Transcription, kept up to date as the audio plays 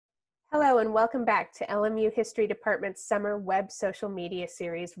Hello and welcome back to LMU History Department's summer web social media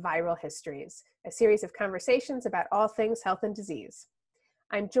series, Viral Histories, a series of conversations about all things health and disease.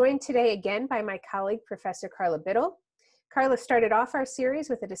 I'm joined today again by my colleague, Professor Carla Bittel. Carla started off our series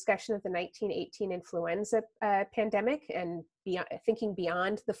with a discussion of the 1918 influenza pandemic and thinking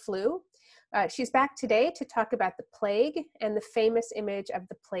beyond the flu. She's back today to talk about the plague and the famous image of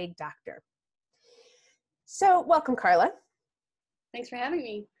the plague doctor. So welcome, Carla. Thanks for having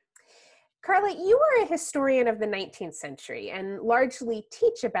me. Carla, you are a historian of the 19th century and largely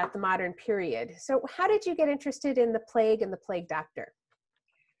teach about the modern period. So how did you get interested in the plague and the plague doctor?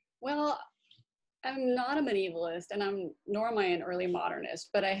 Well, I'm not a medievalist nor am I an early modernist,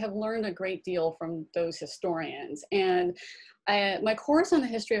 but I have learned a great deal from those historians. And my course on the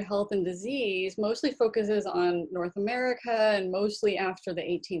history of health and disease mostly focuses on North America and mostly after the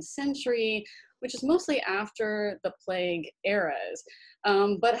 18th century, which is mostly after the plague eras.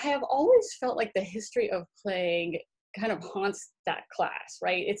 But I have always felt like the history of plague kind of haunts that class,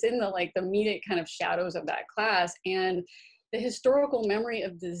 right? It's in the immediate kind of shadows of that class, and the historical memory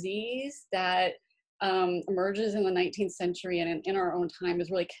of disease that emerges in the 19th century and in our own time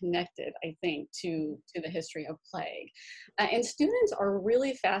is really connected, I think, to the history of plague. And students are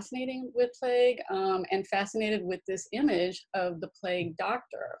really fascinating with plague and fascinated with this image of the plague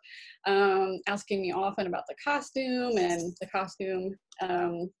doctor, asking me often about the costume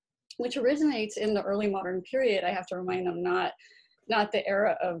which originates in the early modern period. I have to remind them not the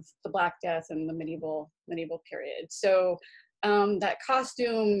era of the Black Death and the medieval period. So that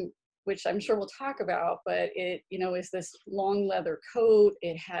costume, which I'm sure we'll talk about, but it, is this long leather coat.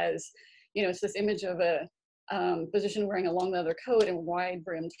 It has, it's this image of a physician wearing a long leather coat and wide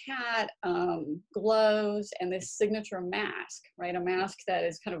brimmed hat, gloves, and this signature mask, right? A mask that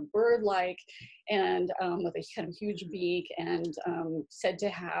is kind of bird-like and with a kind of huge beak and said to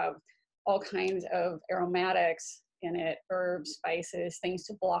have all kinds of aromatics in it, herbs, spices, things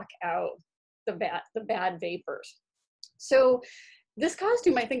to block out the bad vapors. So this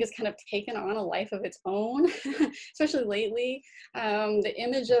costume, I think, has kind of taken on a life of its own, especially lately. The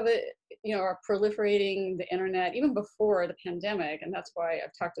image of it, are proliferating the internet even before the pandemic, and that's why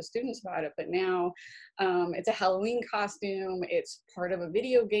I've talked to students about it. But now it's a Halloween costume. It's part of a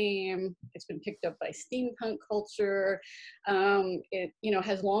video game. It's been picked up by steampunk culture. It,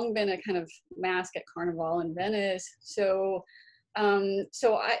 has long been a kind of mask at Carnival in Venice. So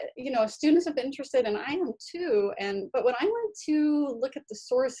students have been interested, and I am too. But when I went to look at the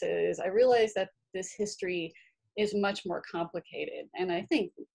sources, I realized that this history is much more complicated, and I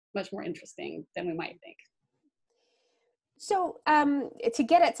think much more interesting than we might think. So to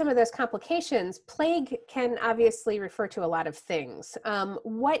get at some of those complications, plague can obviously refer to a lot of things.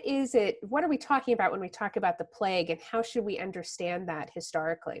 What is it? What are we talking about when we talk about the plague, and how should we understand that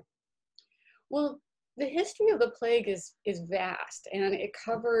historically? Well, the history of the plague is vast, and it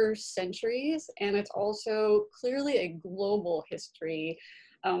covers centuries, and it's also clearly a global history.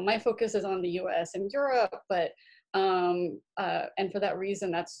 My focus is on the U.S. and Europe, but and for that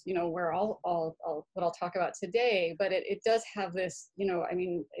reason, that's where what I'll talk about today. But it does have this,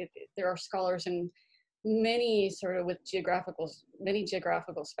 there are scholars in many geographical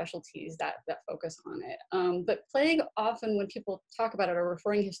specialties that focus on it. But plague, often when people talk about it, are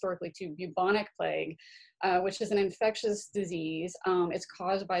referring historically to bubonic plague, which is an infectious disease. It's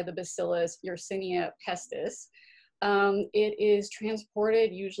caused by the bacillus Yersinia pestis. It is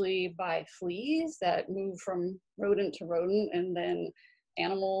transported usually by fleas that move from rodent to rodent and then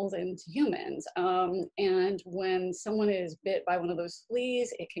animals into humans. And when someone is bit by one of those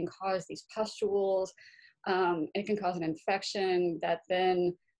fleas, it can cause these pustules. It can cause an infection that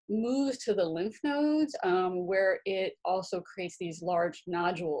then moves to the lymph nodes, where it also creates these large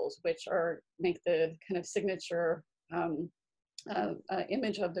nodules, which make the kind of signature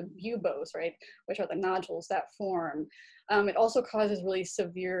image of the buboes, right, which are the nodules that form. It also causes really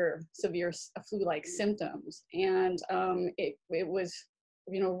severe flu-like symptoms, and it was,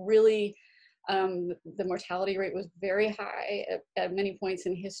 really, the mortality rate was very high at many points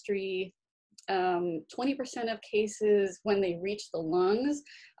in history. 20% of cases, when they reach the lungs,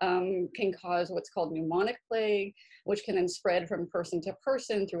 can cause what's called pneumonic plague, which can then spread from person to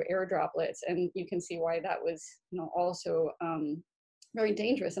person through air droplets. And you can see why that was, also very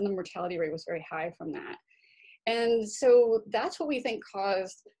dangerous, and the mortality rate was very high from that. And so that's what we think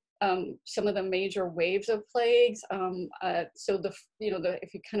caused some of the major waves of plagues. So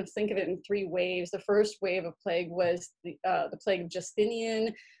if you kind of think of it in three waves, the first wave of plague was the plague of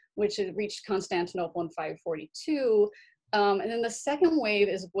Justinian, which reached Constantinople in 542. And then the second wave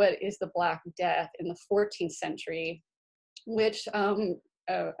is what is the Black Death in the 14th century, which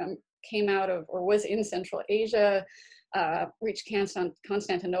came out of or was in Central Asia, reached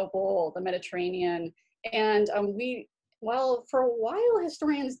Constantinople, the Mediterranean. And while for a while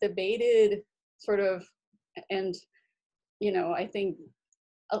historians debated sort of, and, I think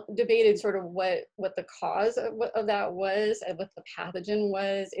debated sort of what the cause of that was and what the pathogen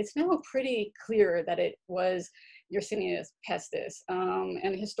was, it's now pretty clear that it was Yersinia pestis.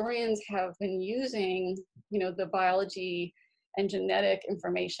 And historians have been using, the biology and genetic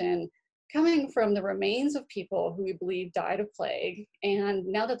information coming from the remains of people who we believe died of plague. And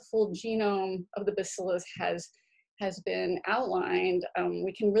now that the full genome of the bacillus has been outlined,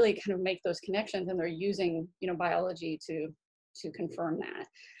 we can really kind of make those connections, and they're using, biology to confirm that.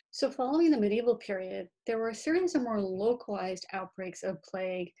 So following the medieval period, there were a series of more localized outbreaks of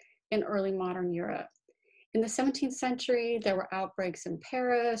plague in early modern Europe. In the 17th century, there were outbreaks in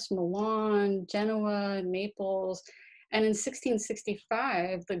Paris, Milan, Genoa, Naples, and in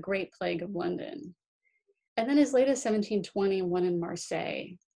 1665, the Great Plague of London. And then as late as 1720, one in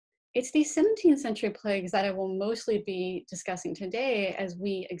Marseille. It's these 17th century plagues that I will mostly be discussing today as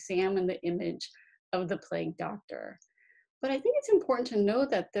we examine the image of the plague doctor. But I think it's important to note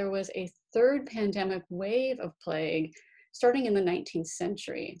that there was a third pandemic wave of plague starting in the 19th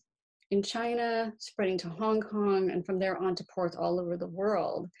century in China, spreading to Hong Kong, and from there on to ports all over the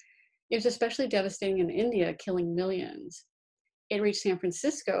world. It was especially devastating in India, killing millions. It reached San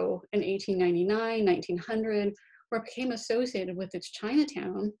Francisco in 1899, 1900, where it became associated with its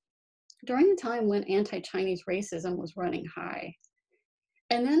Chinatown during a time when anti-Chinese racism was running high.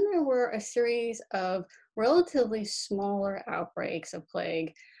 And then there were a series of relatively smaller outbreaks of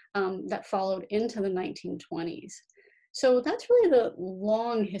plague that followed into the 1920s. So that's really the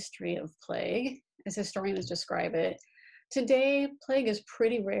long history of plague, as historians describe it. Today, plague is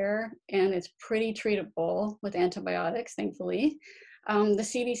pretty rare and it's pretty treatable with antibiotics, thankfully. The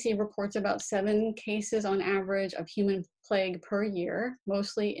CDC reports about 7 cases on average of human plague per year,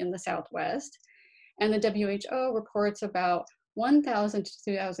 mostly in the Southwest. And the WHO reports about 1,000 to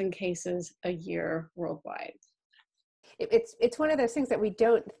 2,000 cases a year worldwide. It's one of those things that we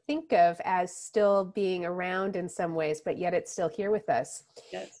don't think of as still being around in some ways, but yet it's still here with us.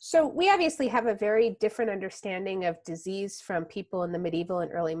 Yes. So we obviously have a very different understanding of disease from people in the medieval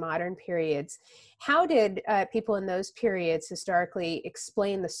and early modern periods. How did people in those periods historically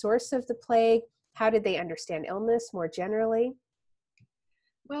explain the source of the plague? How did they understand illness more generally?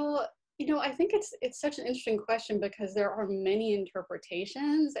 Well, I think it's such an interesting question because there are many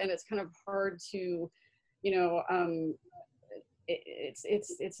interpretations, and it's kind of hard to,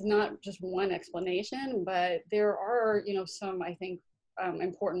 it's not just one explanation, but there are, some, I think,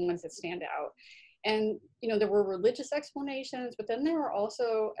 important ones that stand out. And, there were religious explanations, but then there were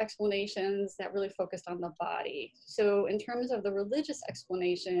also explanations that really focused on the body. So in terms of the religious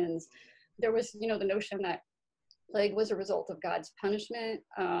explanations, there was, the notion that plague was a result of God's punishment,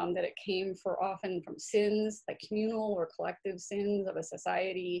 that it came often from sins, like communal or collective sins of a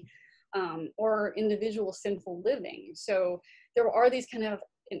society, or individual sinful living. So there are these kind of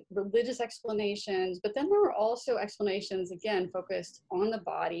religious explanations, but then there were also explanations, again, focused on the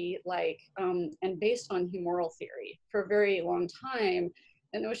body, like, and based on humoral theory. For a very long time,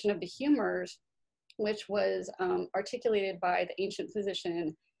 the notion of the humors, which was articulated by the ancient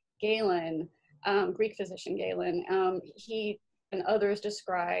physician Galen, Greek physician Galen, he and others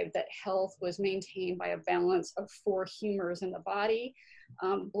described that health was maintained by a balance of 4 humors in the body: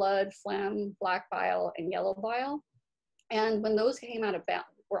 blood, phlegm, black bile, and yellow bile. And when those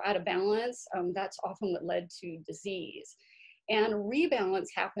were out of balance, that's often what led to disease. And rebalance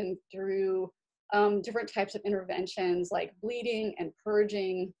happened through different types of interventions like bleeding and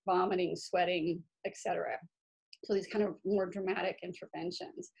purging, vomiting, sweating, etc. So these kind of more dramatic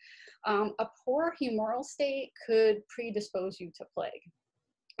interventions. A poor humoral state could predispose you to plague.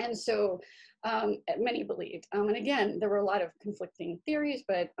 And so many believed. And again, there were a lot of conflicting theories,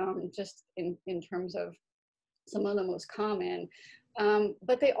 but just in terms of some of the most common.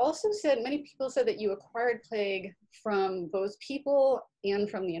 But they also said, many people said that you acquired plague from both people and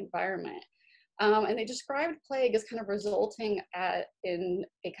from the environment. And they described plague as kind of resulting in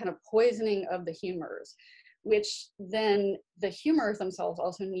a kind of poisoning of the humors, which then the humors themselves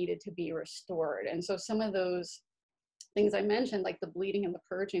also needed to be restored. And so some of those things I mentioned, like the bleeding and the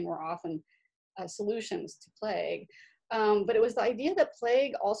purging, were often solutions to plague. But it was the idea that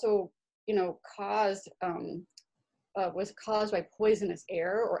plague also, was caused by poisonous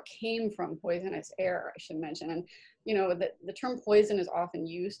air, or came from poisonous air, I should mention. And, the term poison is often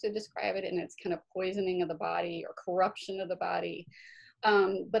used to describe it, and it's kind of poisoning of the body or corruption of the body.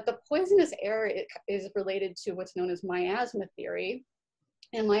 But the poisonous air is related to what's known as miasma theory,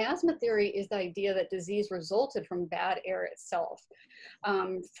 And miasma theory is the idea that disease resulted from bad air itself.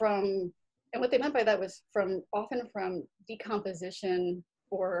 And what they meant by that was often from decomposition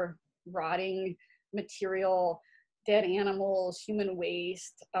or rotting material, dead animals, human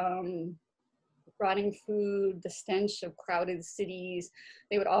waste, rotting food, the stench of crowded cities.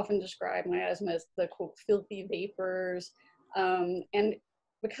 They would often describe miasma as the, quote, filthy vapors. And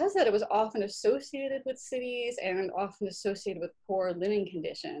because that, it was often associated with cities and often associated with poor living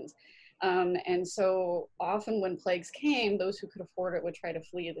conditions. And so often when plagues came, those who could afford it would try to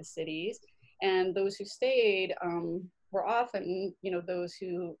flee the cities. And those who stayed were often, those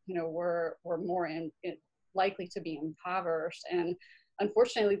who, were more likely to be impoverished. And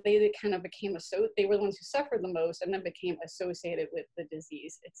unfortunately, they kind of became they were the ones who suffered the most and then became associated with the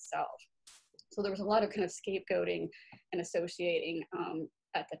disease itself. So there was a lot of kind of scapegoating and associating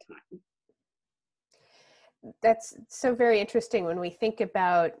at the time. That's so very interesting when we think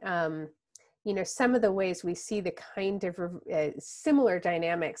about, some of the ways we see the kind of similar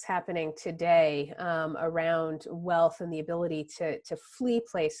dynamics happening today around wealth and the ability to flee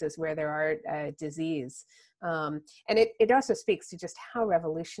places where there are disease. And it also speaks to just how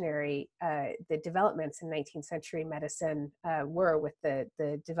revolutionary the developments in 19th century medicine were with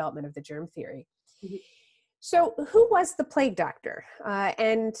the development of the germ theory. Mm-hmm. So who was the plague doctor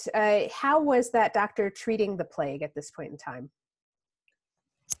and how was that doctor treating the plague at this point in time?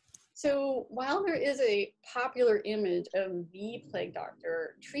 So while there is a popular image of the plague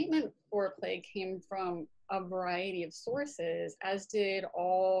doctor, treatment for plague came from a variety of sources, as did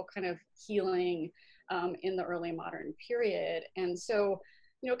all kind of healing in the early modern period. And so,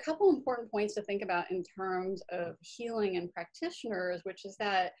 a couple important points to think about in terms of healing and practitioners, which is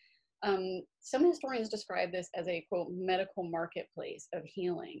that some historians describe this as a, quote, medical marketplace of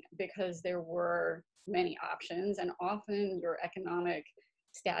healing, because there were many options and often your economic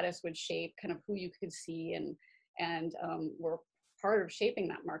status would shape kind of who you could see and were part of shaping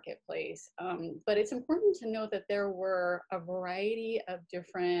that marketplace. But it's important to note that there were a variety of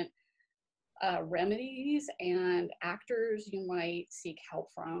different remedies and actors you might seek help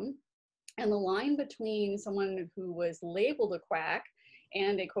from. And the line between someone who was labeled a quack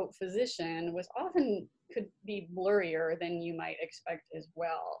and a, quote, physician could be blurrier than you might expect as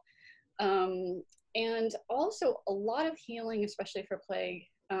well. And also a lot of healing, especially for plague,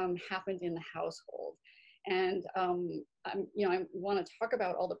 happened in the household. And, I want to talk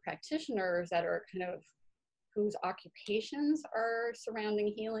about all the practitioners that are kind of whose occupations are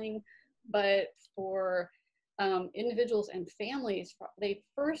surrounding healing, but for individuals and families, they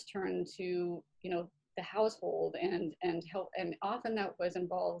first turn to, the household and help. And often that was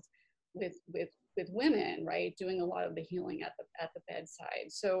involved with women, right, doing a lot of the healing at the bedside.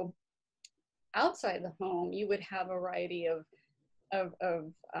 So outside the home, you would have a variety of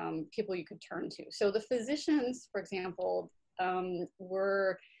people you could turn to. So the physicians, for example,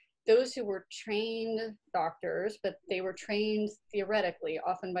 were those who were trained doctors, but they were trained theoretically,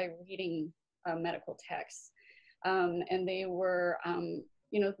 often by reading medical texts. And they were,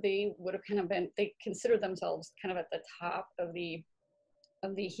 they would have kind of they considered themselves kind of at the top of the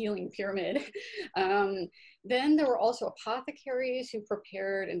healing pyramid. Then there were also apothecaries who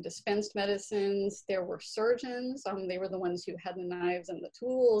prepared and dispensed medicines. There were surgeons. They were the ones who had the knives and the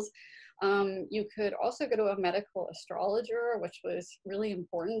tools. You could also go to a medical astrologer, which was really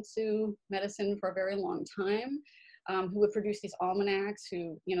important to medicine for a very long time, who would produce these almanacs,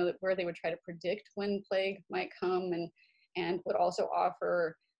 where they would try to predict when plague might come, and would also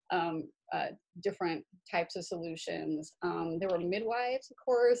offer different types of solutions. There were midwives, of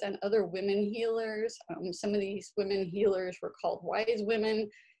course, and other women healers. Some of these women healers were called wise women.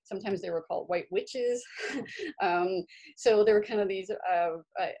 Sometimes they were called white witches. So there were kind of these,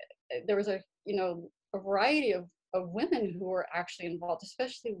 there was a variety of women who were actually involved,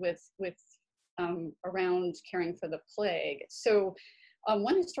 especially with around caring for the plague. So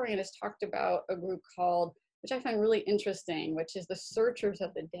one historian has talked about a group called, which I find really interesting, which is the Searchers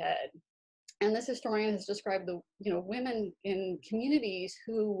of the Dead. And this historian has described the women in communities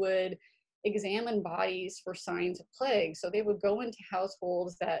who would examine bodies for signs of plague. So they would go into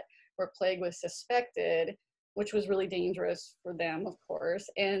households where plague was suspected, which was really dangerous for them, of course.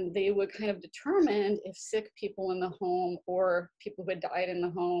 And they would kind of determine if sick people in the home or people who had died in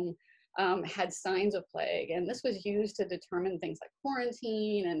the home had signs of plague. And this was used to determine things like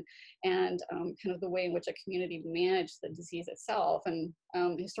quarantine and kind of the way in which a community managed the disease itself. And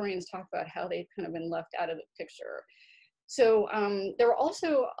historians talk about how they've kind of been left out of the picture. So there were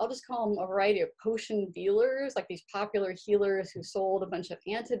also, I'll just call them a variety of potion dealers, like these popular healers who sold a bunch of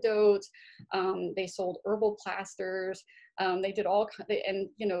antidotes. They sold herbal plasters. They did all, and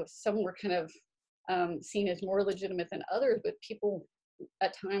some were kind of seen as more legitimate than others, but people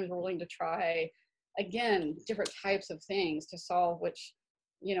at times were willing to try, again, different types of things to solve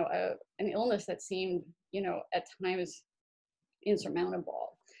an illness that seemed, at times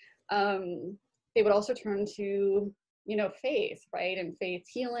insurmountable. They would also turn to, faith, right, and faith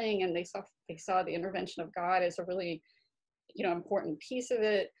healing, and they saw the intervention of God as a really, important piece of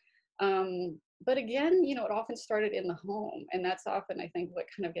it. But again, it often started in the home, and that's often, I think, what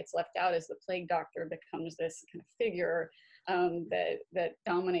kind of gets left out is the plague doctor becomes this kind of figure that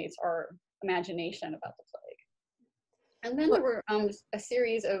dominates our imagination about the plague. And then there were a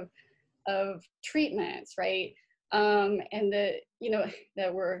series of treatments, right? And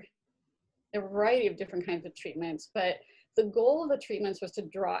there were a variety of different kinds of treatments, but the goal of the treatments was to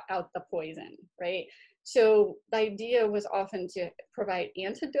draw out the poison, right? So the idea was often to provide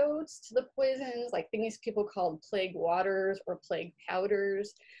antidotes to the poisons, like things people called plague waters or plague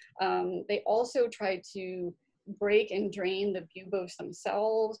powders. They also tried to break and drain the buboes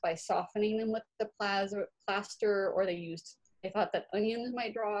themselves by softening them with the plaster, or they thought that onions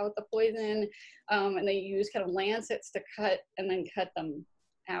might draw out the poison, and they used kind of lancets to cut them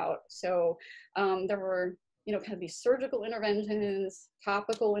out. So there were, kind of these surgical interventions,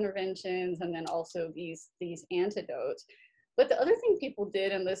 topical interventions, and then also these antidotes. But the other thing people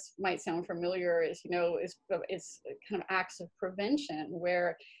did, and this might sound familiar, is kind of acts of prevention,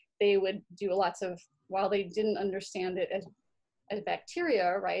 where they would do while they didn't understand it as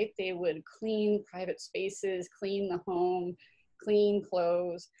bacteria, right? They would clean private spaces, clean the home, clean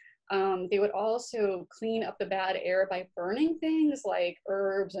clothes. They would also clean up the bad air by burning things like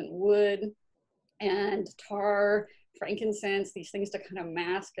herbs and wood and tar, frankincense, these things to kind of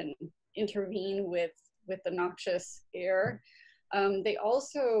mask and intervene with the noxious air. They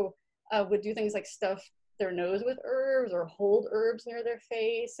also would do things like stuff their nose with herbs or hold herbs near their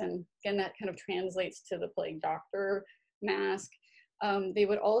face. And again, that kind of translates to the plague doctor mask. They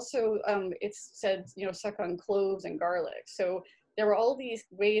would also, it's said, suck on cloves and garlic. So there were all these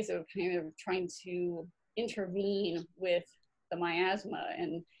ways of kind of trying to intervene with the miasma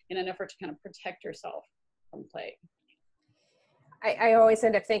and in an effort to kind of protect yourself from plague. I always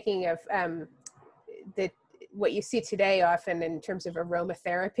end up thinking of what you see today often in terms of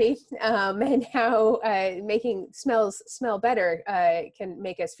aromatherapy, and how making smells smell better can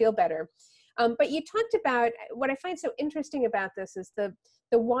make us feel better. But you talked about, what I find so interesting about this is the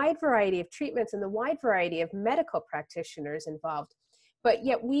wide variety of treatments and the wide variety of medical practitioners involved. But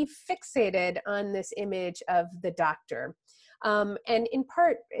yet we've fixated on this image of the doctor. And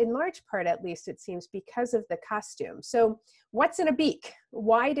in large part, at least, it seems, because of the costume. So what's in a beak?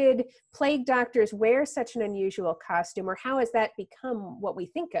 Why did plague doctors wear such an unusual costume, or how has that become what we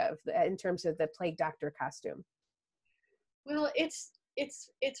think of in terms of the plague doctor costume? Well, it's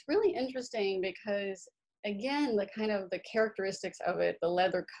really interesting because, again, the kind of the characteristics of it, the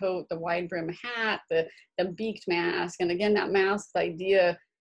leather coat, the wide brim hat, the beaked mask, and again, that mask, the idea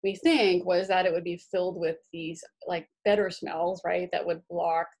we think was that it would be filled with these like better smells, right, that would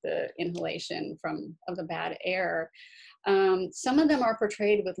block the inhalation of the bad air. Some of them are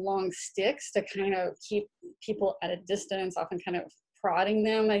portrayed with long sticks to kind of keep people at a distance, often kind of prodding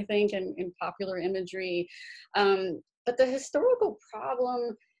them, I think, in popular imagery. But the historical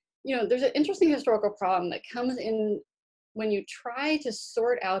problem, there's an interesting historical problem that comes in when you try to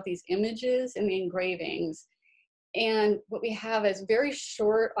sort out these images in the engravings. And what we have is very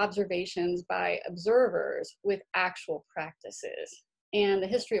short observations by observers with actual practices. And the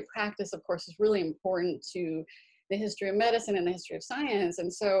history of practice, of course, is really important to the history of medicine and the history of science.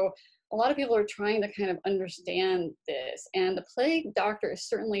 And so a lot of people are trying to kind of understand this. And the plague doctor is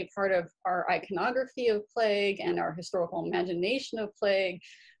certainly part of our iconography of plague and our historical imagination of plague.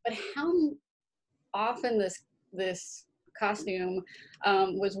 But how often this costume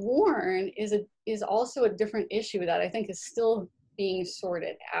was worn is also a different issue that I think is still being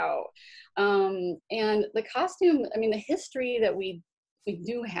sorted out. And the costume, I mean, the history that we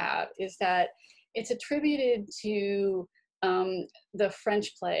do have is that it's attributed to the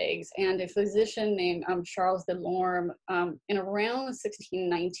French plagues and a physician named Charles de Lorme in around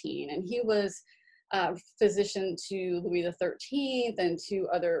 1619, and he was physician to Louis XIII and to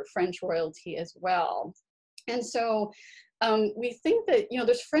other French royalty as well. And so we think that,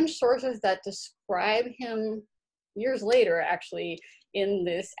 there's French sources that describe him years later, actually, in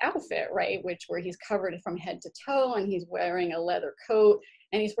this outfit, right, where he's covered from head to toe, and he's wearing a leather coat,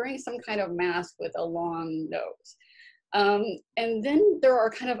 and he's wearing some kind of mask with a long nose. And then there are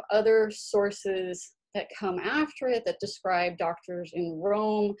kind of other sources that come after it that describe doctors in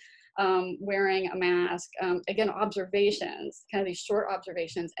Rome wearing a mask. Again, observations, kind of these short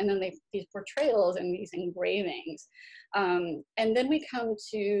observations, and then these portrayals and these engravings. And then we come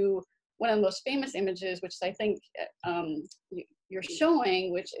to one of the most famous images, which I think you're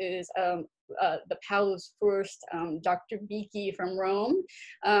showing, which is the Paulus First, Dr. Beak from Rome,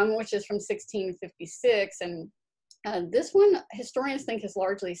 which is from 1656. And this one, historians think, is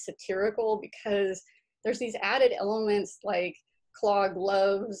largely satirical because there's these added elements like claw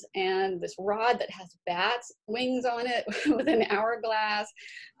gloves and this rod that has bats wings on it with an hourglass.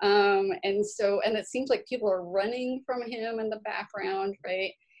 And it seems like people are running from him in the background,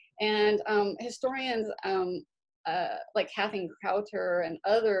 right? And historians like Kathleen Crowther and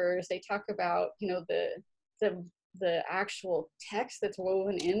others, they talk about, the actual text that's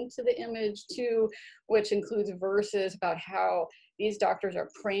woven into the image too, which includes verses about how these doctors are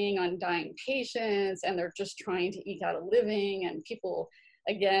preying on dying patients and they're just trying to eke out a living, and people,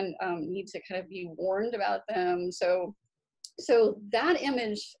 again, need to kind of be warned about them. So that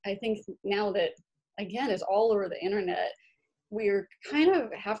image, I think now that, again, is all over the internet, we're kind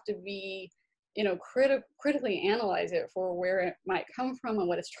of have to be, critically analyze it for where it might come from and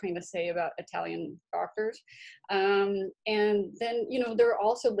what it's trying to say about Italian doctors. And then, there are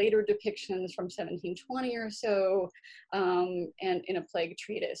also later depictions from 1720 or so, and in a plague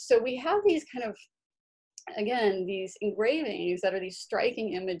treatise. So we have these kind of, again, these engravings that are these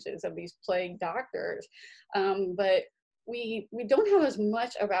striking images of these plague doctors, but we don't have as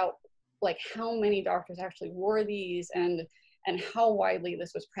much about like how many doctors actually wore these and how widely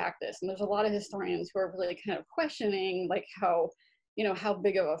this was practiced. And there's a lot of historians who are really kind of questioning like how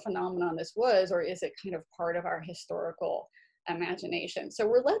big of a phenomenon this was, or is it kind of part of our historical imagination? So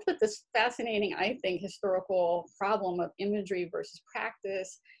we're left with this fascinating, I think, historical problem of imagery versus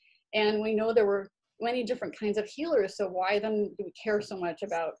practice. And we know there were many different kinds of healers, so why then do we care so much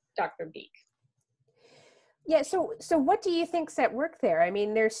about Dr. Beak? Yeah, so what do you think's at work there? I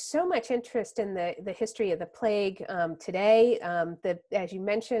mean, there's so much interest in the history of the plague today. As you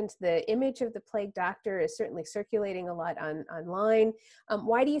mentioned, the image of the plague doctor is certainly circulating a lot online.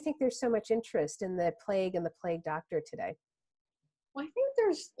 Why do you think there's so much interest in the plague and the plague doctor today? Well, I think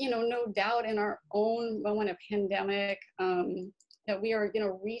there's, no doubt in our own moment of pandemic that we are,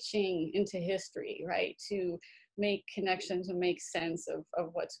 reaching into history, right, to make connections and make sense of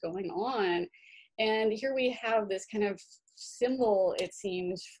what's going on. And here we have this kind of symbol, it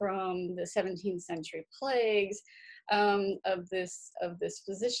seems, from the 17th century plagues of this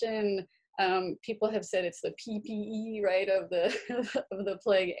physician. People have said it's the PPE, right, of the of the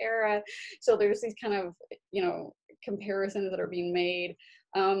plague era. So there's these kind of comparisons that are being made.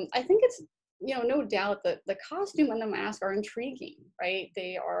 I think it's no doubt that the costume and the mask are intriguing, right?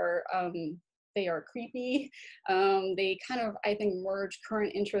 They are creepy. They kind of, I think, merge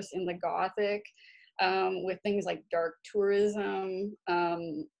current interest in the Gothic with things like dark tourism.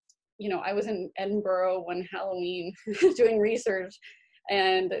 I was in Edinburgh one Halloween doing research,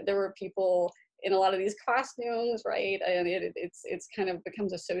 and there were people in a lot of these costumes, right? And it's kind of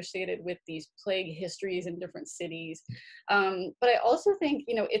becomes associated with these plague histories in different cities. But I also think,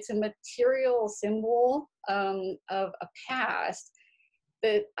 it's a material symbol of a past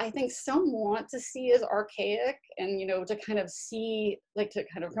that I think some want to see as archaic, and to kind of see, like, to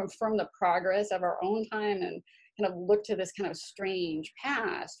kind of confirm the progress of our own time and kind of look to this kind of strange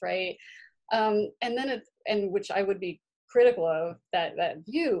past, right? And then which I would be critical of that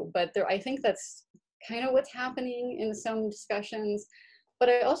view, but I think that's kind of what's happening in some discussions. But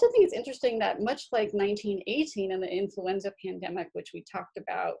I also think it's interesting that much like 1918 and the influenza pandemic, which we talked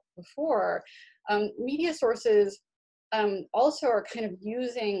about before, media sources also are kind of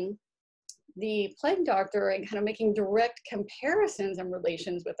using the plague doctor and kind of making direct comparisons and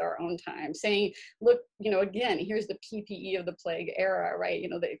relations with our own time, saying, look, again, here's the PPE of the plague era, right?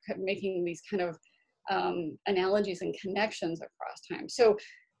 They're making these kind of analogies and connections across time. So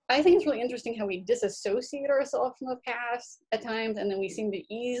I think it's really interesting how we disassociate ourselves from the past at times, and then we seem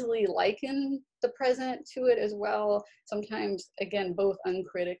to easily liken the present to it as well, sometimes, again, both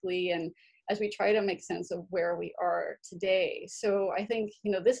uncritically and as we try to make sense of where we are today. So I think,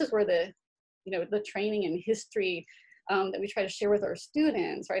 this is where the training in history that we try to share with our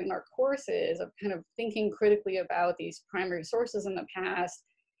students, right, in our courses, of kind of thinking critically about these primary sources in the past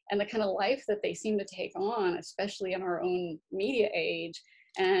and the kind of life that they seem to take on, especially in our own media age,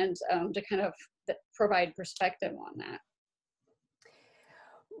 and to kind of provide perspective on that.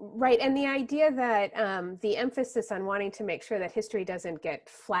 Right, and the idea that the emphasis on wanting to make sure that history doesn't get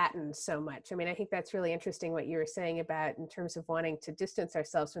flattened so much. I mean, I think that's really interesting what you were saying about in terms of wanting to distance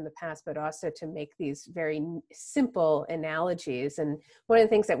ourselves from the past, but also to make these very simple analogies. And one of the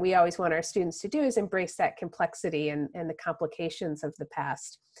things that we always want our students to do is embrace that complexity and the complications of the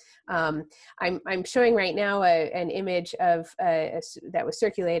past. I'm showing right now an image of that was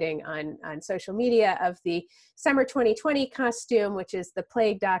circulating on social media of the summer 2020 costume, which is the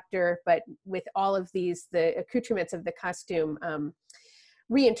plague doctor, but with all of the accoutrements of the costume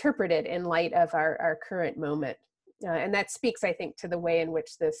reinterpreted in light of our current moment. And that speaks, I think, to the way in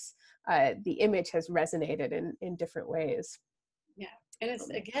which the image has resonated in different ways. Yeah, and it's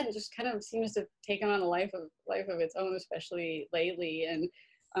again just kind of seems to have taken on a life of its own, especially lately. And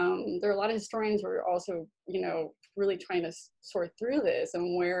there are a lot of historians who are also, really trying to sort through this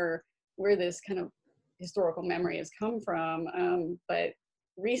and where this kind of historical memory has come from. But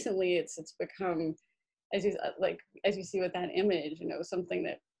recently, it's become, as you see with that image, something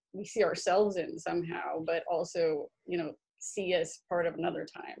that we see ourselves in somehow, but also, see as part of another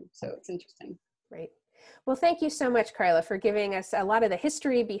time. So it's interesting. Right. Well, thank you so much, Carla, for giving us a lot of the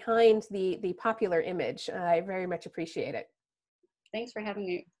history behind the popular image. I very much appreciate it. Thanks for having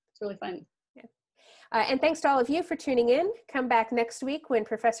me. It's really fun. Yeah. And thanks to all of you for tuning in. Come back next week when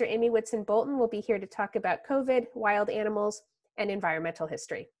Professor Amy Woodson-Bolton will be here to talk about COVID, wild animals, and environmental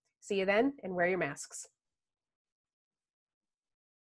history. See you then, and wear your masks.